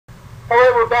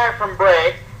Alright, we're back from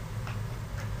break.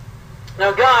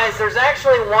 Now guys, there's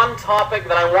actually one topic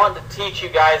that I want to teach you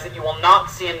guys that you will not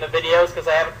see in the videos because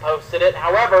I haven't posted it.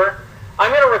 However, I'm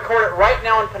going to record it right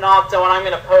now in Panopto and I'm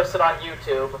going to post it on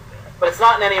YouTube, but it's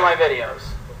not in any of my videos.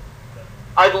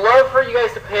 I'd love for you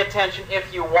guys to pay attention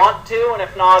if you want to, and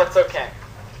if not, it's okay.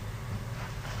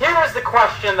 Here is the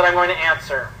question that I'm going to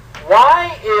answer.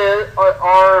 Why is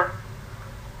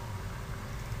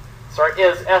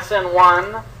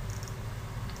SN1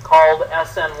 called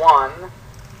SN1,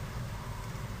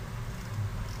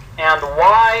 and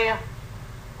why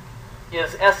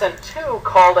is SN2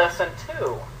 called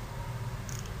SN2?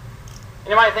 And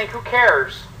you might think, who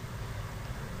cares?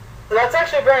 That's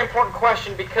actually a very important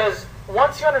question, because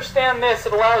once you understand this,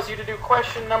 it allows you to do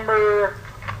question number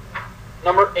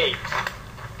 8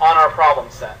 on our problem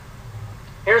set.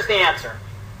 Here's the answer.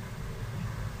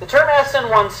 The term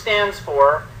SN1 stands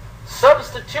for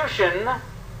substitution,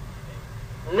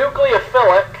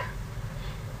 nucleophilic,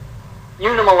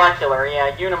 unimolecular,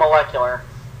 unimolecular.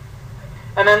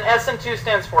 And then SN2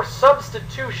 stands for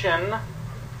substitution,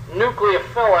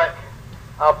 nucleophilic,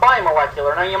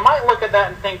 bimolecular. Now you might look at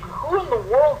that and think, who in the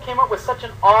world came up with such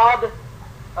an odd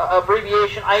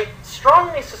abbreviation? I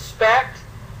strongly suspect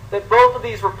that both of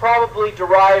these were probably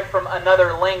derived from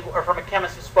another language, or from a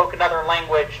chemist who spoke another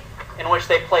language in which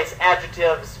they place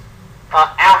adjectives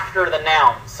after the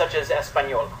nouns, such as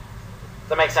español.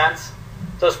 Does that make sense?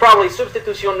 So it's probably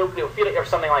substitution nucleophilic or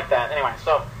something like that. Anyway,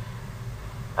 so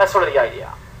that's sort of the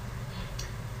idea.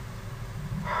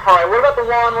 All right, what about the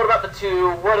 1? What about the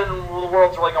 2? What in the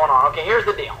world's really going on? Okay, here's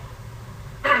the deal.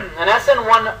 An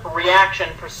SN1 reaction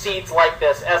proceeds like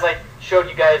this, as I showed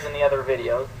you guys in the other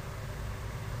videos.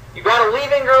 You've got a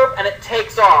leaving group, and it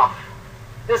takes off.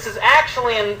 This is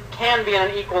actually can be in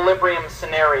an equilibrium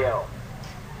scenario.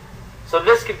 So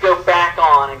this could go back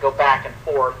on and go back and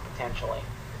forth, potentially.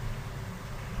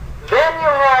 Then you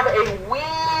have a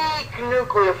weak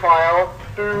nucleophile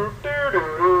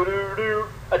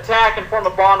attack and form a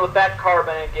bond with that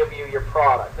carbon and give you your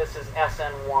product. This is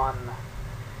SN1.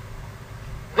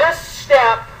 This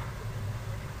step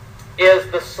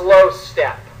is the slow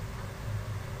step.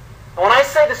 And when I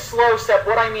say the slow step,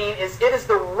 what I mean is it is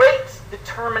the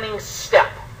rate-determining step.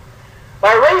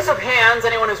 By raise of hands,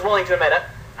 anyone who's willing to admit it,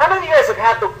 how many of you guys have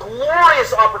had the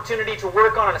glorious opportunity to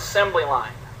work on an assembly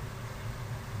line?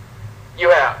 You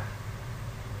have.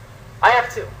 I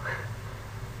have too.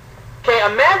 Okay,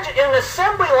 imagine in an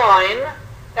assembly line,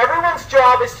 everyone's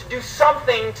job is to do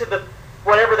something to the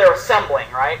whatever they're assembling,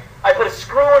 right? I put a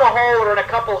screw in a hole or in a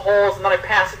couple of holes, and then I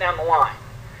pass it down the line.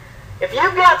 If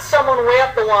you've got someone way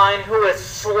up the line who is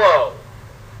slow,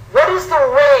 what is the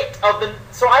rate of the...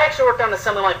 So I actually worked on an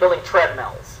assembly line building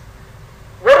treadmills.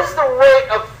 What is the rate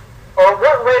of... Or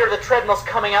what rate are the treadmills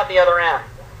coming out the other end?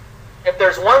 If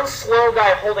there's one slow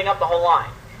guy holding up the whole line.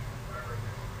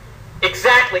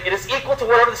 Exactly. It is equal to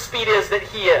whatever the speed is that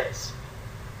he is.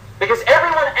 Because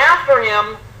everyone after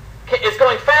him is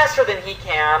going faster than he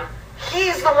can.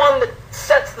 He's the one that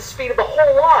sets the speed of the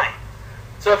whole line.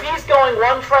 So if he's going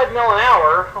 1 treadmill an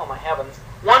hour, oh my heavens,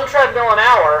 1 treadmill an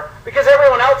hour, because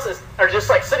everyone else are just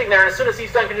like sitting there, and as soon as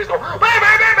he's done, can just go, bam, bam,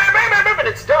 bam, bam, bam, bam, and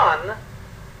it's done.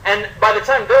 And by the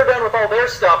time they're done with all their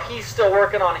stuff, he's still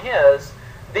working on his.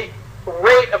 The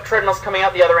rate of treadmills coming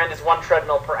out the other end is 1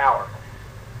 treadmill per hour.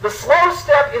 The slow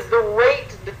step is the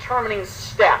rate-determining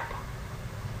step.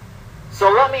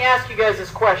 So let me ask you guys this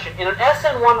question. In an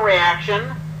SN1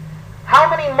 reaction, how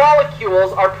many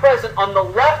molecules are present on the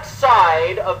left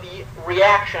side of the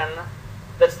reaction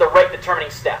that's the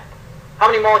rate-determining step? How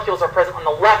many molecules are present on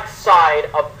the left side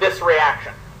of this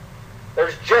reaction?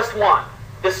 There's just one,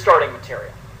 this starting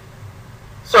material.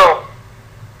 So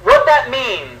what that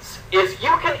means is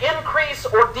you can increase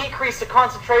or decrease the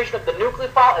concentration of the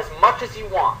nucleophile as much as you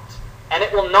want, and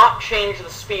it will not change the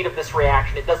speed of this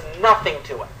reaction. It does nothing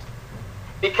to it.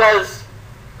 Because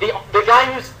the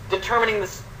guy who's determining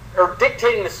this, or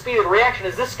dictating the speed of the reaction,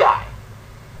 is this guy.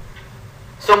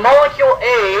 So molecule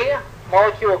A,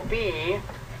 molecule B,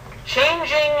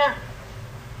 changing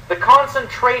the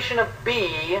concentration of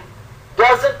B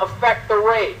doesn't affect the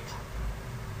rate.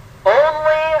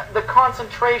 Only the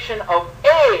concentration of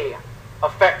A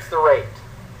affects the rate.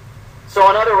 So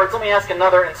in other words, let me ask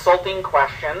another insulting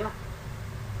question.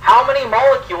 How many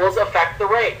molecules affect the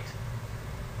rate?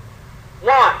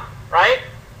 1, right?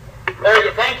 There you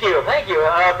go. Thank you.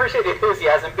 I appreciate the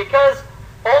enthusiasm. Because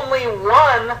only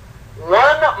one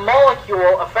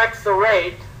molecule affects the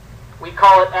rate, we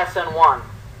call it SN1.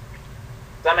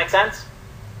 Does that make sense?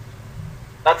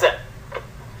 That's it.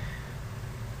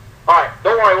 All right,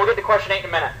 don't worry. We'll get to question 8 in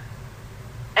a minute.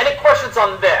 Any questions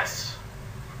on this?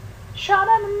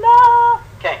 Sha-na-na-na.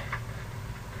 Okay.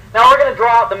 Now we're going to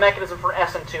draw out the mechanism for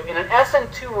SN2. In an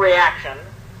SN2 reaction,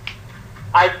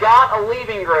 I've got a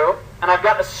leaving group, and I've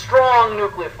got a strong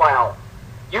nucleophile,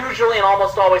 usually and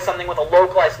almost always something with a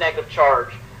localized negative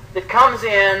charge, that comes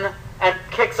in and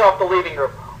kicks off the leaving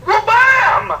group.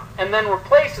 Wha-bam! And then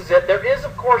replaces it. There is,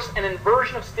 of course, an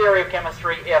inversion of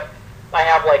stereochemistry if I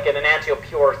have like an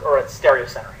enantiomer or a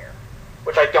stereocenter here,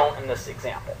 which I don't in this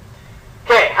example.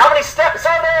 Okay, how many steps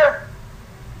are there?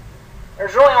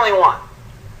 There's really only one.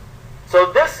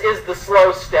 So this is the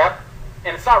slow step,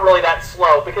 and it's not really that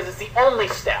slow because it's the only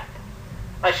step.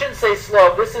 I shouldn't say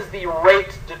slow, this is the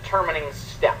rate determining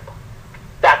step.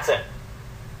 That's it.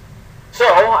 So,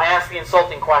 I ask the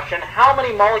insulting question, how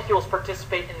many molecules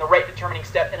participate in the rate determining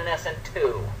step in an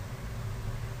SN2?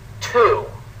 2.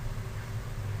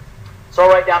 So I'll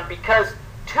write down, because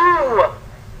 2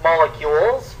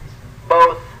 molecules,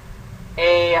 both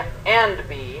A and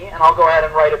B, and I'll go ahead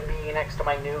and write a B next to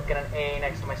my nuke and an A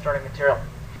next to my starting material,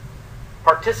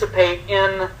 participate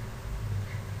in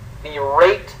the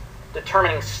rate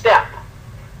determining step.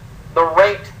 The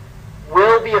rate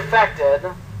will be affected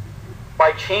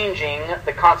by changing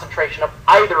the concentration of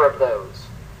either of those.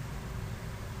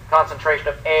 Concentration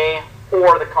of A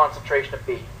or the concentration of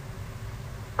B.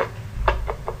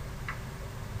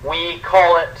 We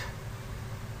call it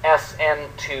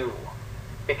SN2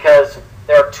 because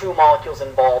there are 2 molecules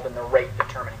involved in the rate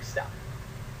determining step.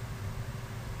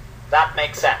 That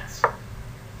makes sense.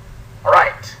 All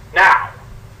right, now,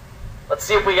 let's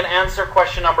see if we can answer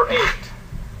question number 8.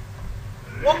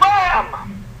 Well,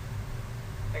 bam!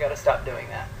 I gotta stop doing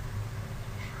that.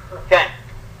 Okay.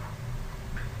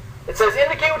 It says,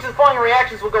 indicate which of the following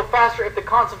reactions will go faster if the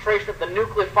concentration of the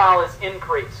nucleophile is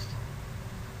increased.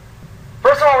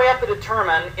 First of all, we have to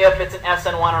determine if it's an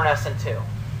SN1 or an SN2.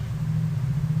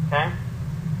 Okay?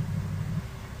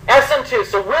 SN2,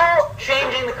 so will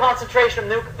changing the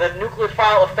concentration of the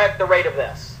nucleophile affect the rate of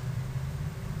this?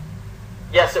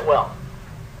 Yes, it will.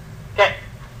 Okay.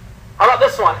 How about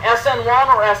this one?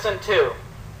 SN1 or SN2?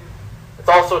 It's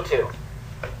also 2.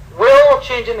 Will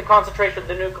changing the concentration of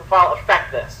the nucleophile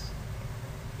affect this?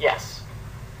 Yes.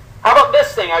 How about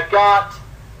this thing? I've got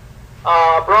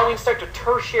bromine stuck to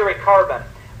tertiary carbon.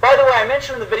 By the way, I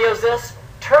mentioned in the videos this,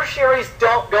 tertiaries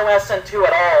don't go SN2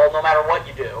 at all, no matter what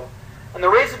you do. And the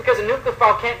reason is because a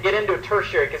nucleophile can't get into a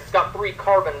tertiary because it's got 3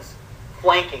 carbons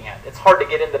flanking it. It's hard to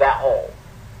get into that hole.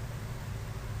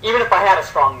 Even if I had a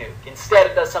strong nuke. Instead,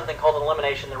 it does something called an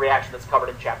elimination of the reaction that's covered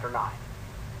in Chapter 9.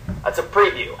 That's a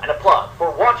preview and a plug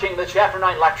for watching the Chapter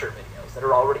 9 lecture videos that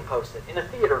are already posted in a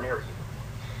theater near you.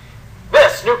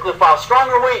 This nucleophile, strong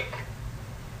or weak?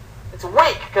 It's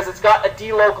weak because it's got a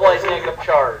delocalized negative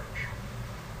charge.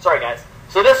 Sorry, guys.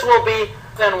 So this will be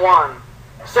SN1.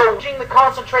 So changing the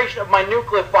concentration of my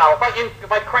nucleophile,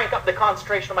 if I crank up the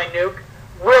concentration of my nuke,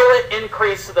 will it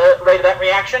increase the rate of that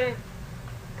reaction?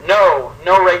 No,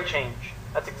 no rate change.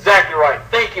 That's exactly right.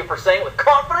 Thank you for saying it with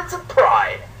confidence and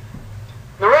pride.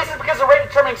 The reason is because the rate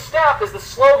determining step is the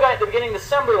slow guy at the beginning of the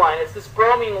assembly line. It's this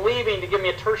bromine leaving to give me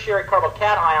a tertiary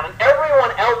carbocation, and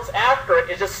everyone else after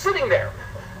it is just sitting there.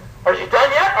 Are you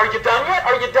done yet? Are you done yet?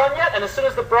 Are you done yet? And as soon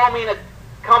as the bromine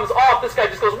comes off, this guy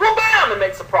just goes, whoa, bam, and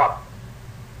makes a product.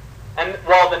 And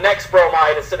while the next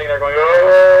bromide is sitting there going,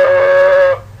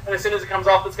 oh, and as soon as it comes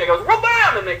off, this guy goes, whoa,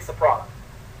 bam, and makes the product.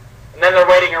 And then they're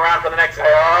waiting around for the next guy.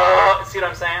 Oh, see what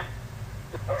I'm saying?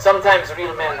 Sometimes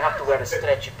real men have to wear the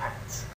stretchy pants.